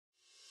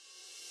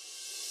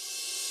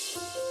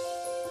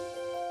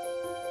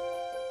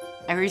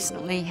I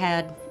recently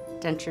had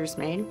dentures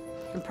made.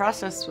 The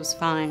process was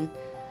fine.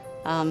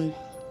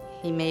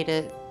 He made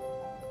it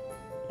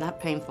not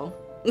painful,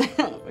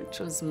 which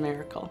was a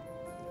miracle.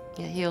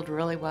 It healed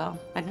really well.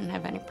 I didn't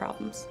have any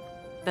problems.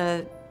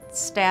 The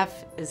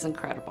staff is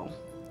incredible.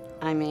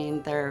 I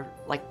mean, they're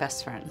like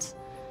best friends.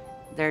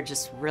 They're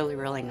just really,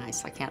 really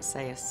nice. I can't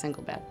say a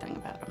single bad thing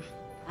about them.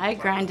 I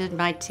grinded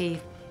my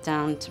teeth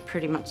down to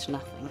pretty much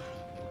nothing.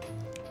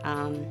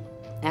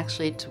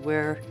 Actually to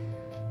where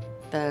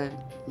the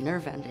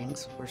nerve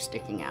endings were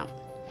sticking out.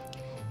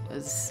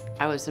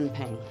 I was in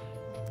pain,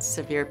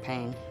 severe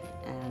pain,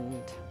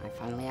 and I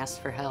finally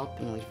asked for help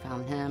and we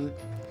found him.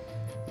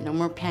 No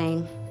more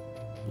pain.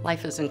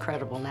 Life is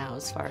incredible now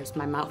as far as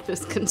my mouth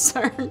is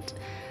concerned.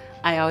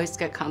 I always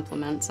get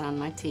compliments on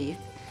my teeth,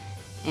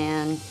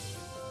 and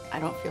I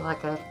don't feel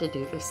like I have to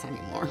do this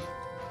anymore.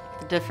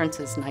 The difference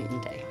is night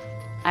and day.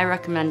 I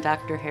recommend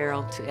Dr.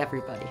 Harold to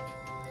everybody.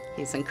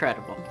 He's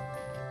incredible.